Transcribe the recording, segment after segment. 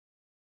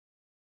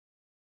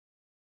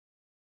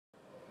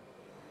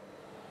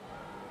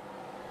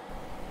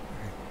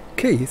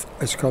Keith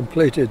has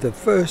completed the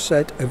first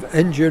set of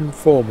engine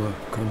former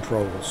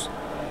controls.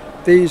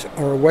 These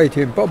are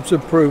awaiting Bob's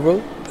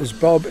approval, as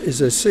Bob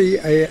is a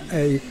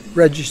CAA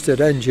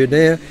registered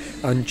engineer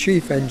and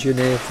chief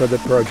engineer for the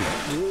project.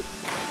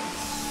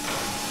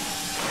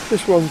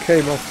 This one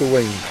came off the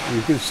wing.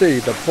 You can see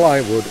the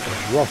plywood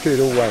has rotted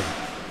away.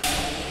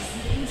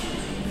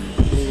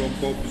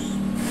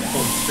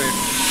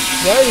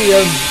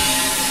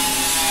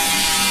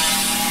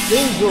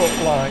 These look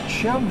like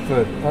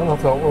chamfered, and I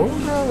thought, well,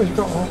 no, he's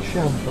got that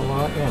chamfer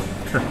like that.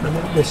 And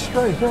they're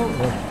straight, aren't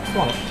they?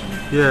 Flat.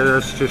 Yeah,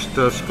 that's just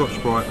a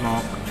Scotch-Brite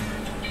mark.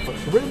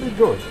 That's really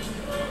good.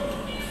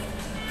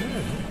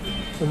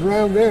 Yeah. And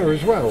round there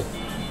as well.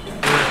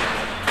 Yeah.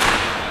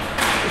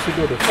 It's a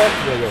good effect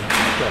with them.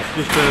 Yeah.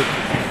 Just to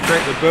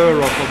take the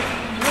burr off them.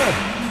 Yeah.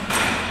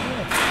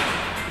 Yeah.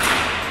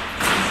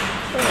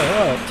 Oh,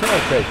 right,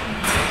 turkey.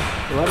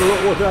 Well, have a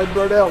look what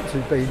everyone else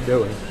has been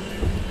doing.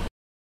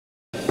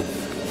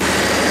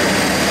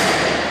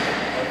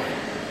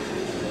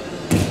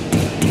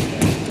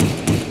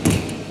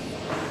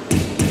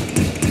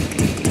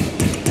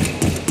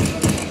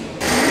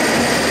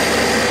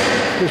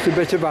 Just a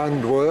bit of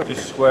handwork.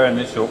 Just squaring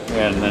this up,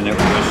 yeah, and then it will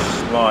just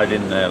slide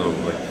in there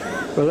lovely.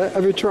 Well,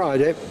 have you tried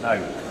it? No.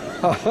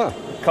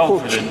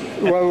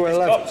 Confident. Well,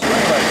 we'll have... It's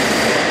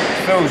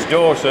Phil's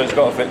door, so it's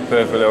got to fit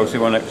perfectly, else he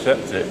won't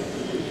accept it.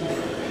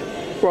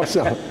 What's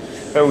that?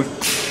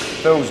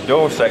 Phil's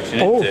door section,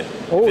 isn't it?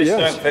 Oh, if yes. If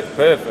it don't fit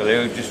perfectly,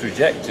 he'll just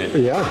reject it.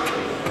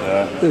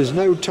 Yeah. There's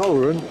no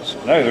tolerance.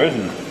 No, there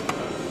isn't.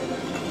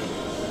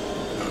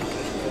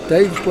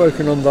 Dave's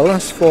working on the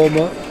last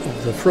former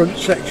of the front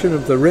section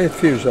of the rear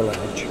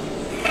fuselage.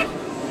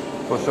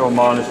 Plus or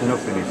minus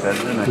nothing, he said,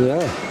 didn't he? Yeah.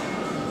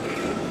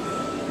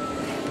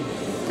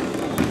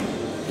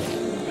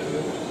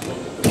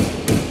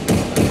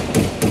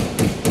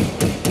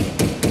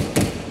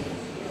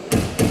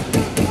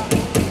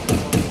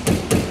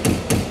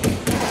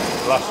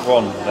 Last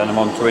one, then I'm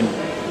on to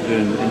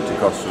doing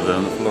intercostals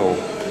on the floor.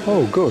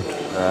 Oh, good.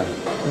 Yeah.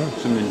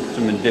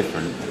 Something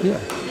different. Yeah.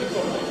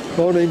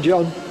 Morning,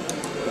 John.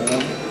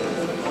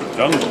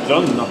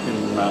 John's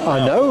knocking them out.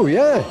 I know,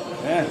 yeah.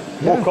 Yeah.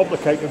 More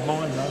complicated than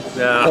mine, though.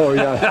 Yeah. Oh,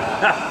 yeah.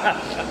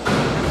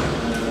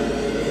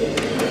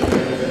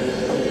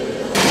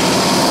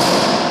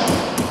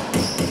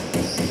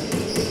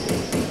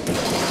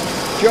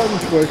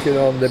 John's working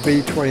on the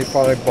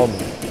B-25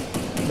 bomber,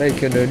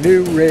 making a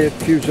new rear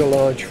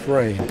fuselage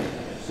frame,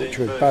 which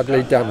was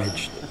badly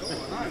damaged.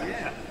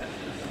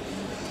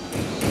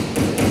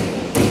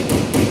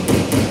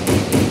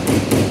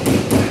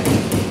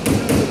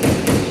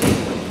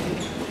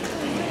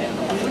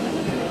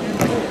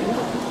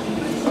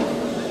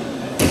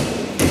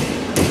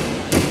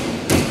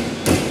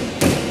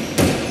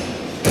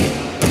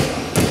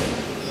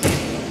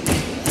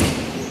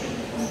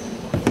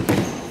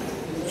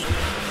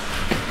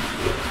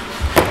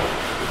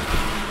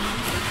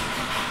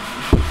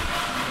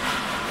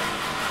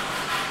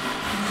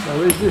 So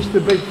is this the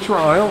big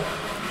trial?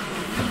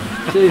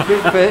 See if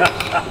it fits.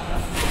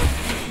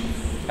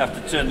 Have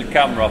to turn the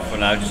camera off for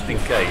now, just in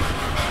case.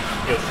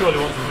 You'll surely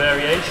want some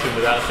variation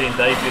without seeing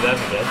Dave do them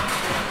again.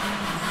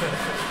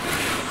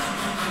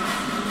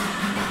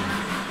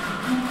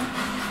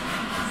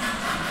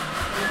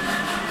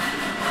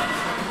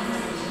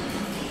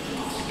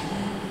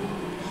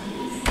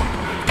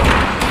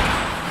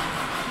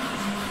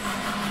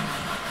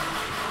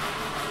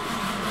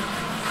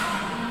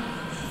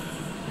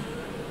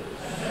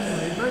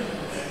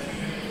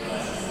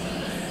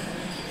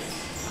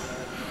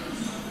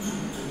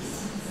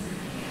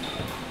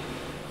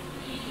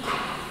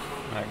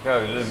 That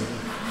goes,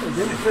 It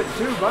didn't fit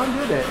too bad,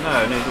 did it? No,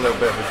 it needs a little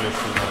bit of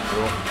adjustment, that's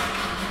all.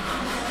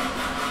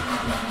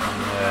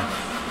 And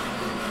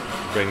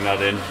bring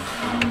that in.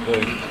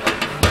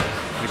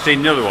 You've seen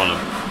another one of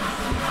them?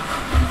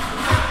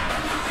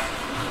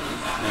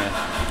 Yeah.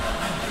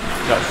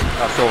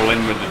 That's all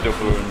in with the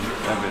doubler and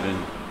everything.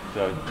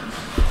 So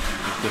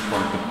just this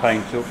one to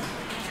paint up,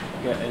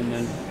 get in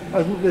and...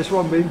 Hasn't this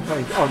one been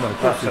painted? Oh no,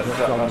 that's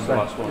the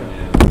last one,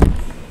 yeah.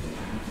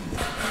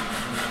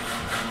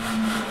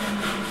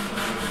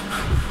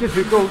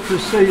 Difficult to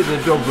see the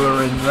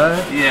doubler in there.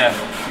 Yeah,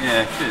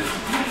 it is.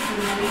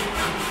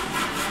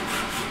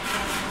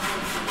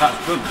 That's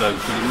good though,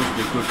 because it must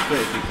be a good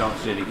fit if you can't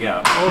see the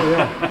gap. Oh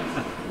yeah.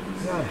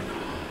 Yeah.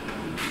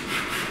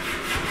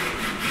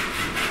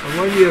 And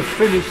when you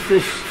finish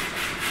this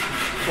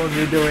one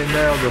you're doing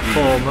now, the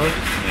former,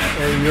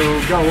 you'll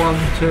go on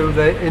to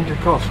the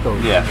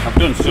intercostals. Yeah, I've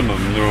done some of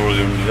them, they're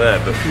already under there,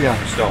 but yeah.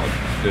 I started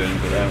doing,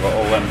 but I've got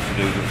all them to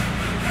do that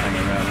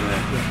hanging around there.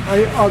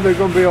 Are they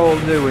going to be all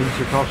new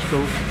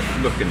intercostals?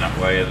 Looking that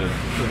way,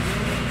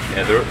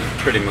 they're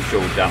pretty much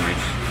all damaged.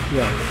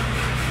 Yeah.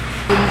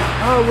 And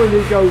how will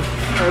you go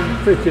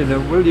fitting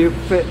them? Will you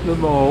fit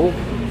them all?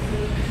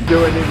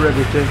 Do any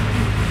riveting?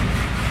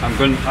 I'm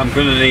going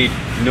to need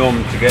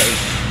Norm to get his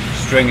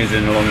stringers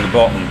in along the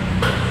bottom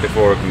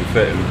before I can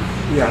fit them.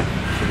 Yeah.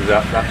 Because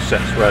that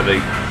sets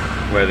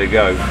where they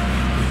go.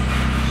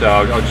 So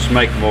I'll just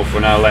make them all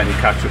for now, let them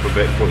catch up a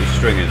bit, put the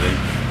stringers in,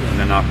 and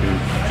then I can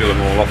drill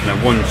them all off. And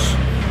then once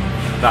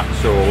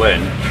that's all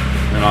in,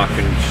 then I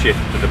can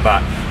shift to the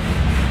back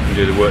and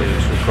do the work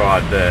that's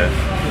required there,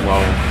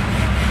 while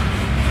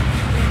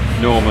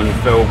Norm and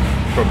Phil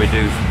probably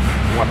do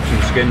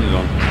waxing skins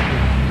on.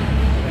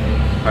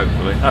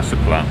 Hopefully, that's the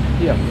plan.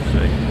 Yeah. We'll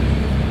see.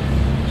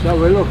 So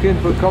we're looking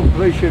for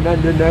completion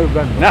end of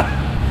November. No,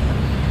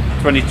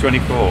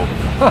 2024.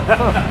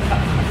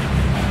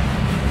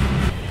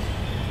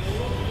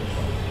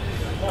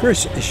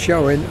 Chris is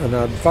showing and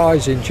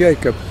advising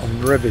Jacob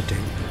on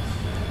riveting.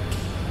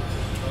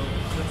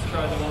 Let's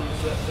try the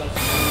ones that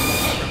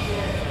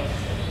does.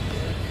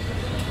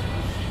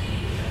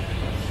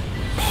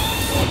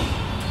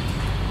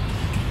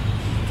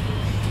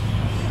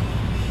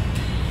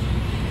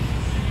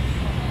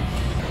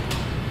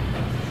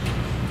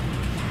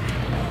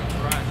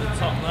 Right, the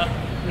top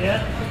there.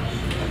 Yeah.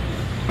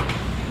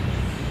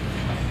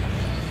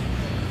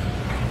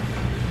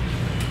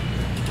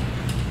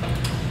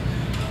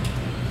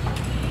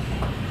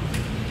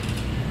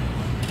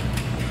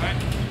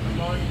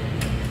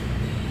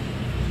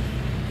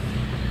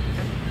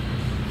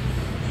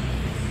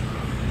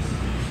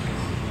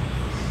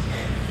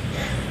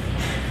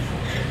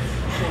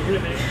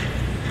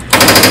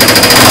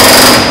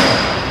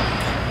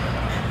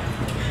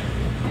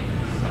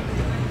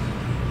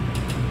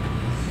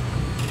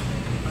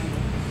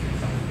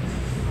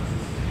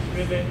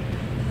 Rivet.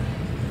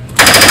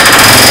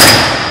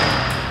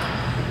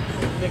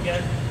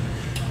 Again.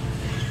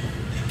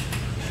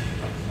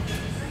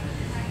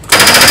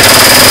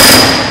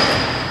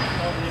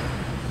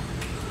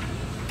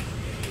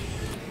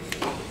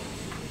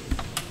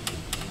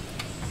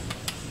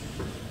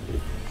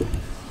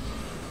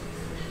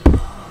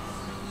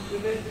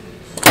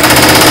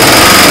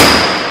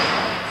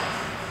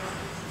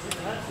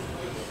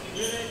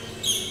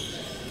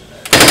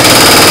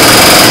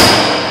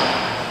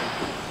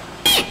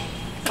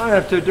 I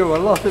have to do a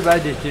lot of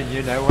editing,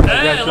 you know, when I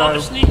Hey, get a lot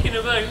of home. sneaking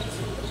about.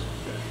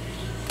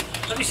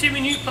 Have you seen my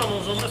new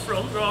panels on the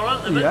front? They're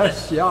alright then,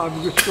 Yes, yeah,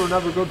 I'm just going to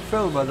have a good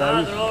film of aren't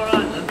those. they? They're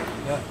alright then.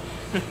 Yeah.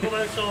 Come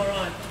out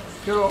alright.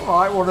 You look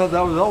like one of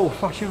those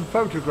old-fashioned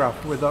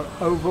photographs with an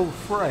oval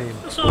frame.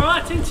 That's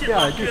alright, isn't it? Yeah,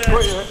 like, just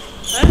put it.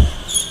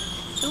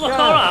 They look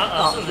Yeah, alright,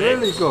 that's doesn't it?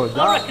 really good. I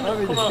That, reckon let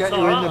me it'll just come get out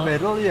you in the alright.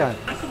 middle, yeah.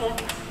 Come on,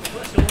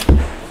 let's do it.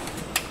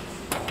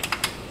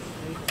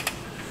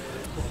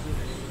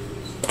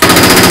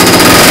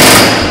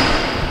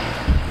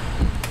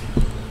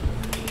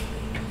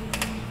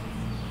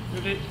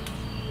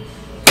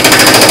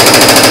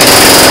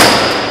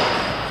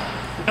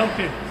 Help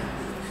you.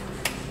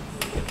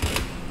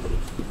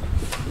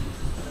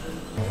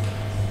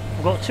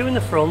 I've got two in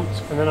the front,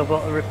 and then I've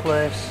got to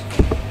replace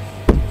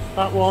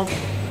that one.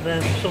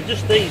 Then so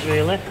just these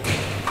really,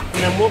 and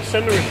then once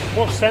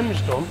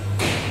Sem's done,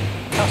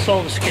 that's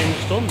all the skin's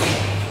done.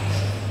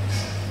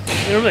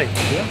 You know what I mean?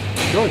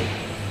 Yeah, good.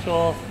 So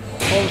all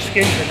the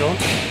skins are done,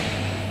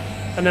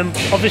 and then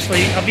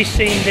obviously, have you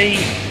seen the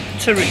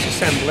turret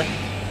assembly?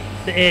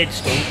 The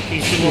Aid's done.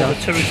 He's done all the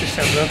turret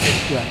assembly,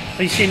 hasn't he? Yeah.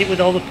 Have you seen it with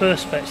all the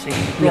perspex things?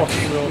 He brought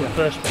it with all the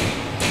perspex.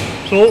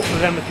 So hopefully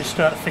then we can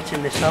start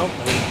fitting this out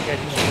and get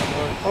it sorted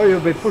out. Oh, you'll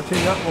be putting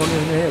that one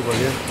in here, will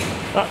you?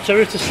 That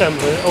turret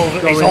assembly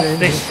over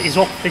is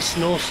off this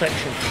nose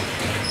section.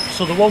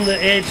 So the one that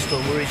Aid's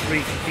done, where he's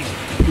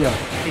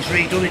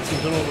redone it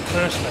and done all the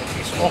perspex,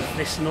 it's off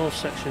this nose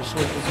section, so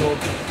it'll go.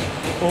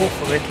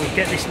 Hopefully it'll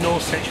get this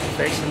nose section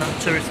fixed and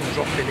that turret will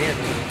drop in here.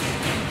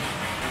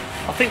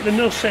 I think the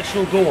nose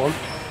section will go on.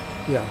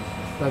 Yeah.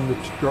 Then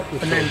drop the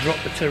turret. And then drop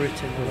the turret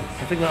in.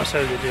 I think that's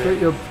how they do But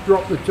it. you'll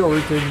drop the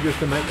turret in just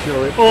to make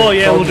sure it. Oh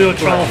yeah, we'll do a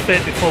trial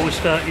fit before we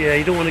start. Yeah,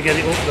 you don't want to get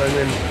it up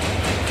then.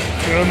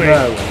 You know what I mean?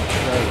 No.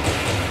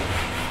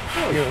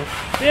 You know.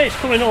 Yeah, it's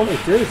coming on.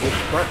 It is.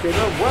 It's cracking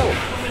up well.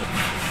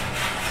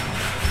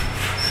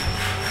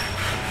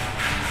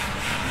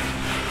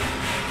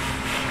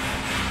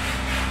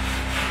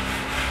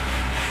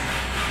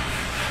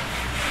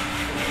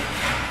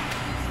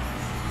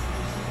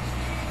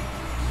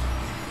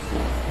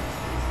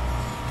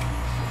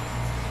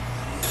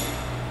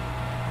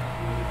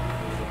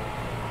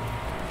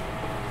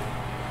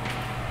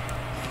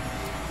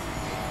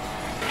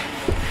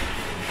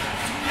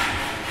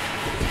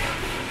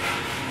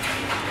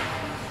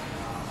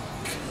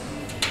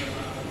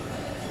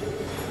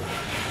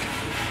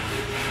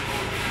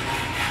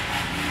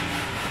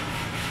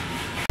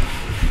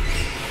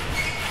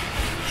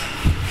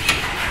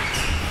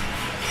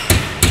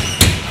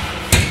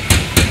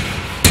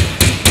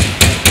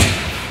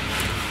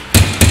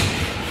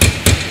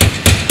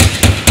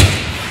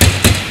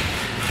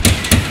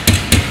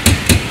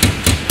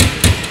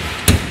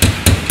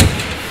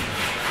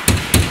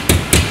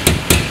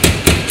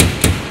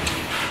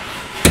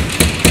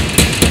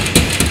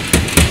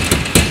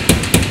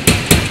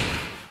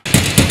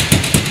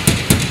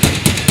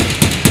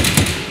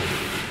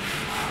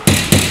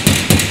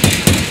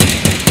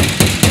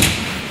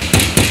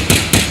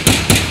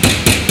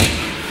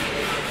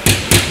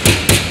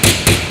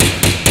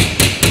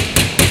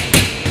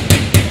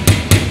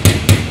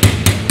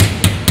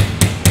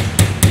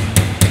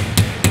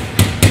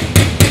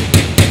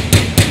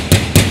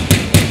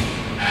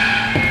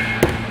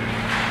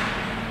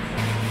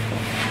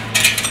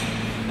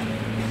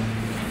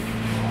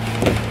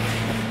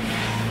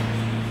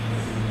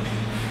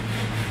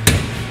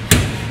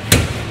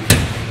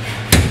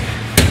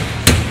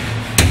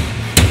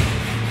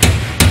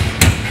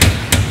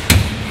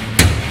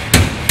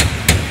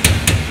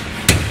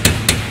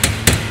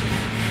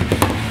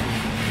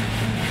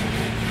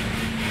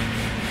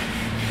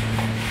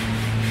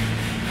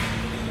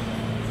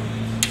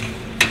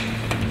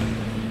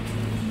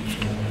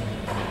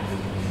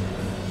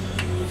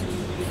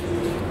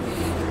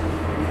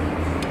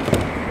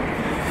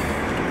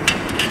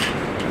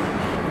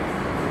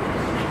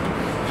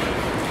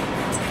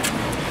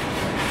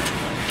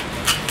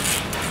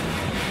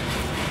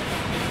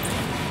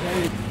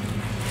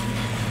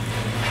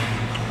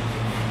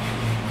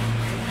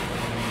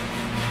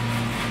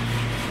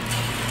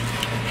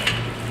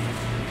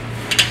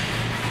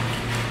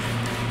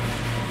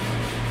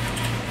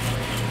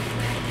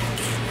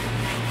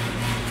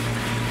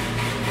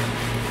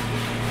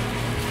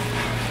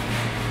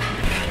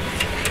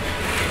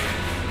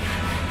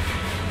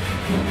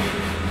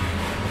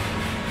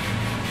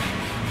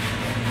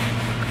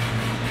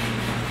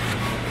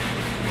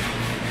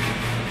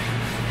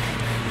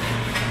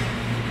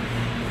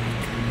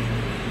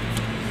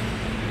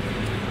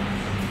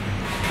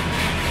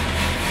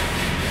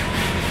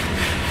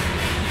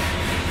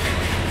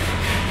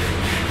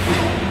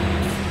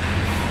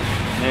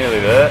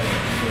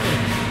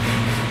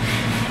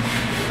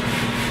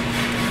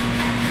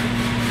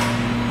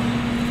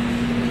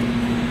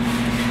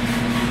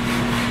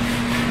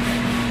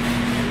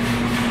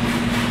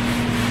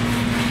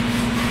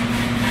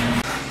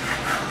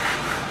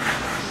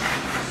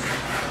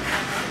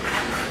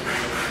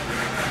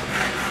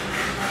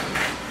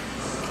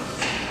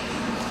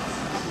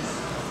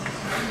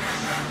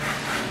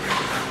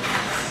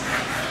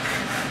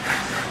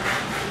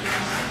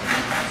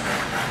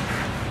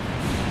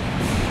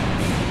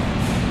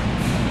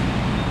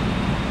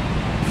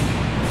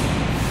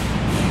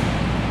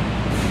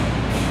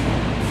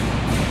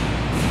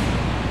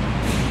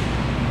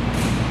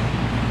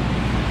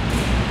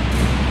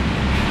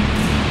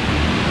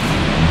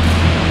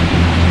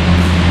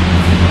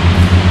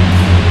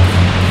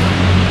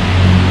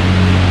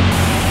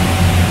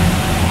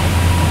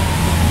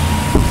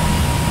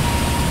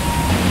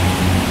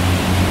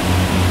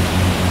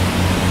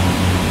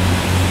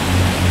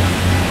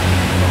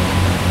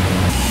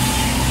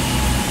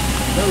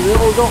 They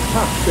all got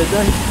passed, did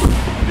they?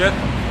 Yeah.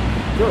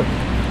 Good.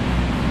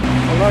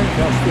 The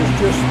Lancaster's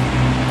just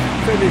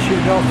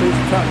finishing off his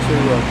taxi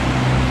run.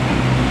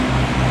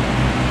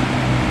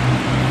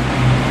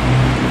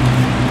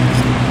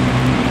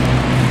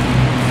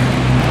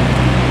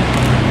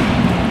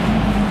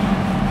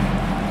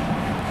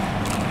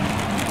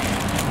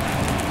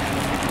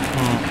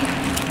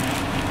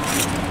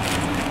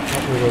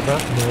 Happy with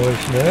that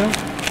noise now.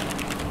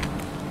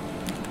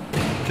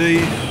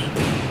 These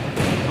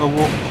are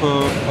what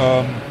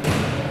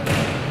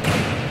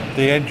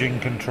the engine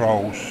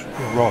controls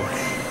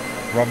rods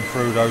run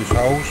through those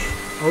holes.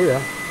 Oh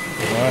yeah.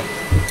 Right.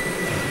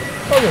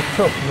 Oh, they're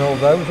tough and all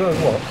those, or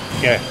what?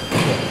 Yeah.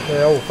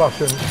 They're old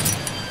fashioned.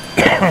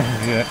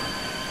 Yeah.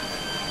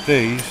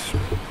 These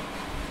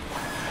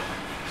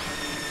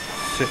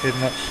sit in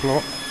that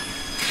slot,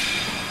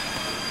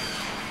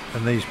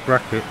 and these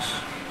brackets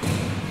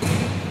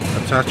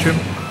attach them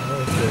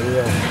Okay,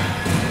 yeah.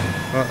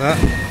 like that.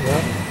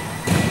 Yeah.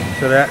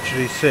 So they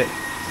actually sit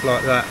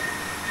like that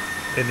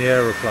in the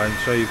aeroplane.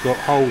 So you've got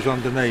holes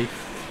underneath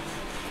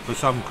for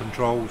some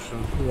controls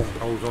and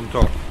holes on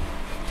top.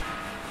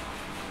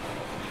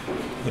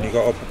 And you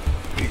got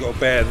to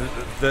bear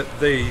that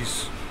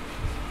these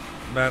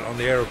mount on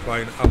the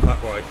aeroplane up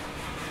that way.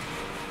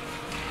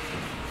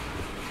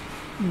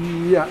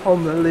 Yeah,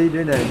 on the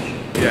leading edge.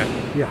 Yeah.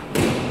 Yeah.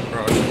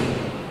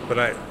 Right.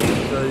 But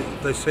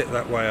they sit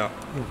that way up.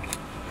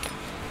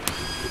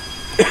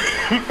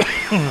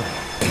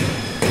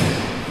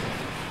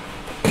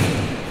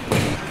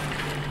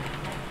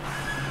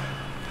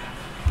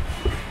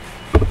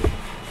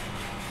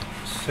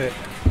 Sit.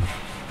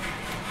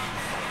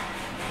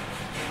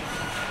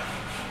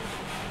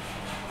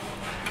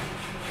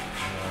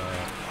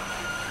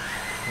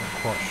 Not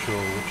quite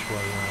sure which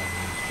way around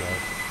these go.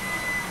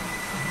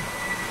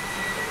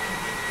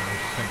 I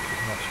think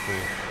it must be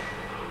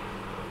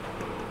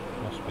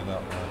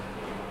that way.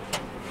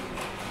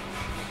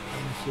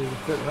 See, they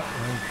fit that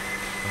way.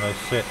 And they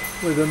sit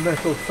With a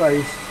metal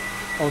face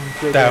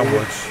onto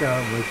downwards.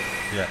 downwards,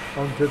 Yeah,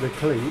 onto the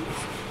cleats.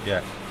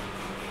 yeah.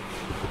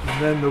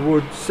 And then the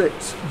wood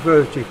sits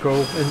vertical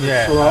in the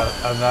Yeah, slot,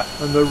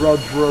 and the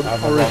rods run the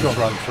horizontal. rods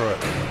run through it.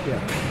 Yeah.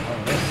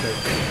 Oh, that's it.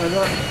 And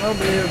how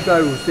many of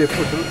those do you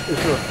put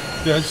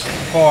up? There's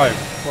 5. 5.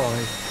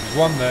 There's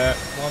one there,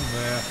 one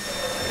here,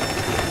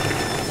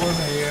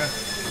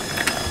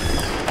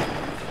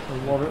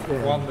 And one at the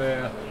end. one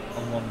there,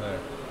 and one there.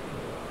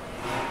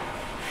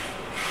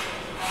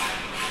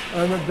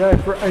 And they're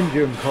for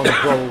engine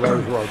control,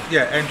 those rods.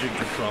 Yeah, engine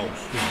controls.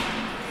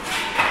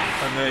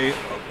 And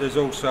there's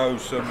also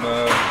some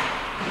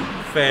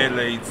fair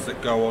leads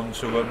that go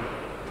onto them,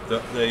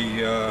 that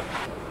the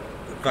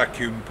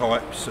vacuum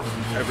pipes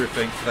and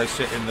everything, they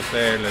sit in the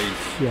fair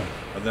leads. Yeah.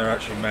 And they're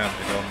actually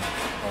mounted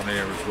on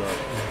here as well.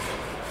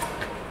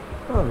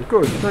 Oh,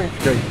 good. Thanks,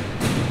 Keith.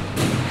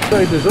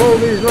 So there's all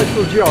these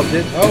little jobs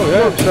in. Oh,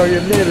 yeah. Look, so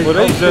you've nearly Well,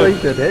 these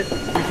completed it.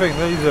 You think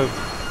these are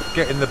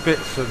getting the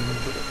bits and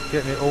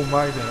getting it all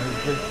made and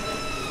everything?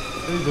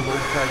 These have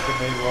all taken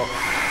me, what,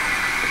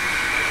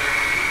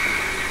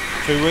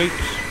 2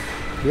 weeks?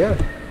 Yeah.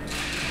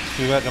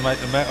 You had to make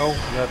the metal,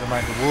 you had to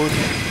make the wood,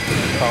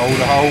 cut all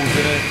the holes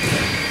in it.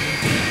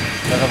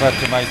 Then I've had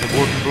to make the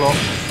wooden blocks.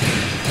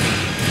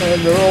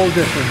 And they're all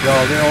different,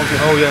 are they? All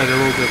different. Oh yeah, they're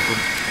all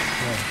different.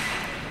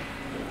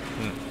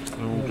 Yeah,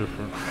 they're all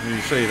different. And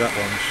you see that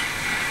one's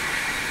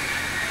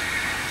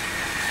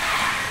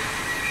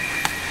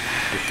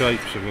the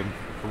shapes of them,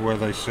 from where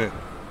they sit.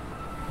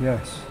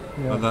 Yes.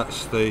 Yeah. And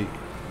that's the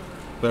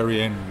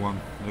very end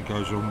one that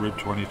goes on rib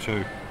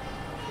 22.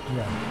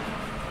 Yeah.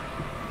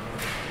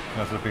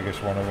 That's the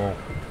biggest one of all.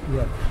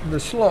 Yeah. The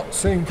slots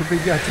seem to be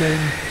getting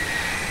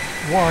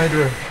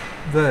wider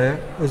there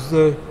as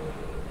the.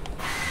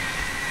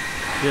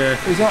 Yeah.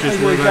 Is that as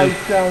we go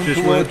down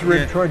towards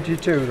rib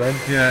 22 then?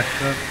 Yeah,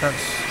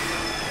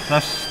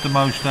 that's the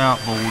most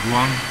outboard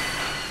one.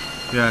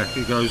 Yeah,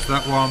 it goes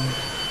that one,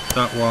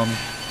 that one,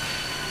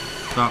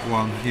 that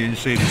one. You can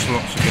see the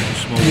slots are getting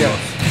smaller. Yes.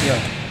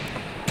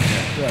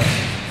 Yeah.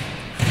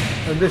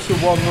 And this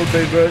one will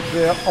be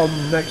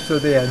on next to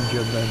the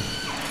engine then.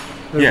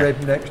 The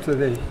rib next to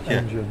the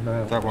engine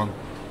now. That one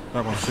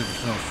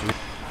sits next to it.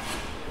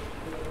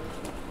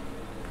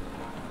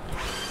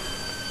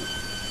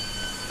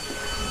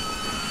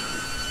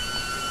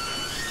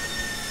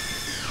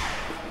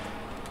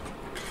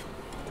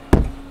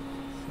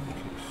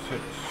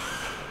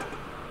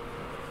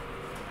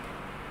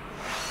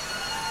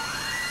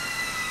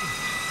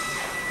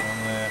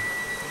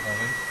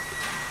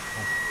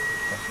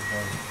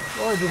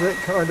 Why does it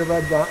kind of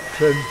have that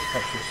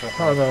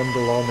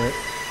panhandle on it?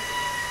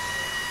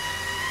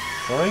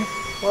 Sorry?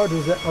 Why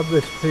does it have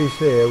this piece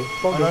here?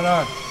 I don't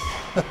know.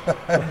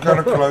 I haven't got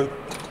a clue.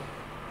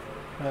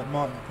 It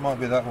might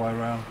be that way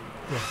round.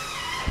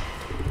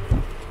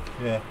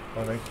 Yeah,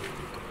 I think.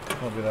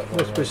 Might be that way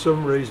Must be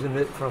some reason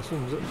it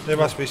fastens it. There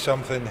must be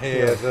something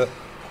here that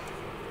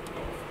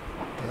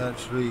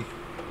actually.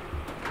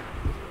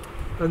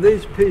 And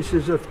these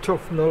pieces of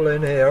toughnell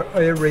in here,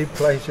 are you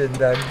replacing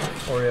them,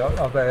 or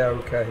are they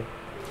okay?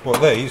 Well,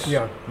 these?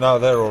 Yeah. No,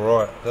 they're all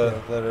right. They're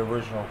the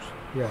originals.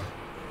 Yeah.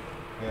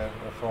 Yeah,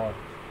 they're fine.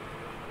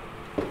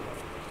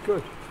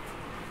 Good.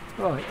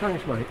 Right,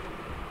 thanks, mate.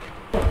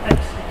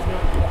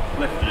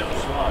 Lifting it a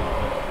slide.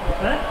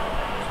 Huh?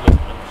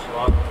 Lifting it a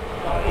slide.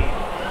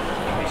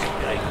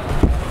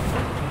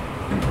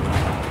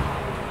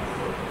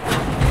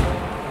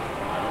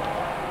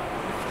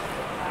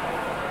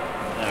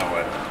 Now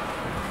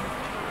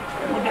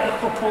We'll get a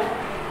couple.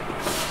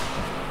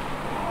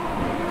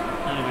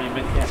 Anyway, you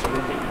make careful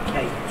with the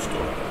cable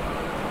stuff.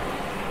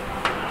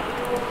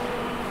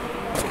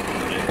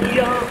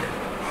 Yeah.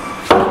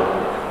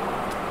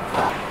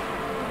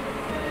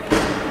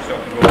 So I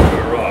can go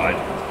for a ride.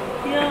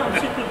 Yeah,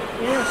 it's a good,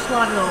 yeah,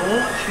 sliding on a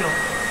workshop.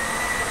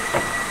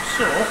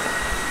 So,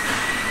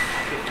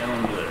 Get down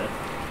under there.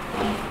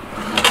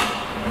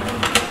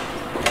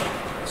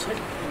 that's it.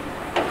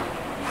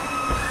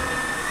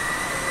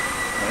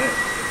 Right.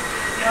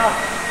 Yeah,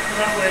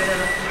 that way then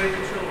I can move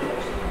the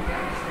tools.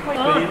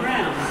 Spin it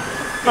round.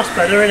 That's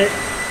better, isn't it?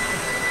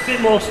 A bit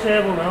more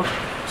stable now.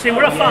 See,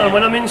 what I found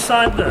when I'm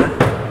inside there,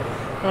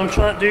 and I'm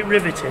trying to do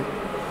riveting,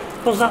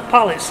 because that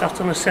pallet's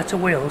sat on a set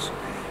of wheels,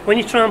 when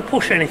you try and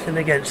push anything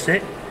against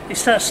it, it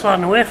starts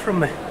sliding away from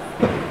me. Do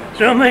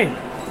you know what I mean?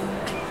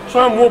 So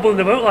I'm wobbling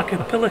about like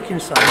a pillock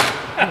inside.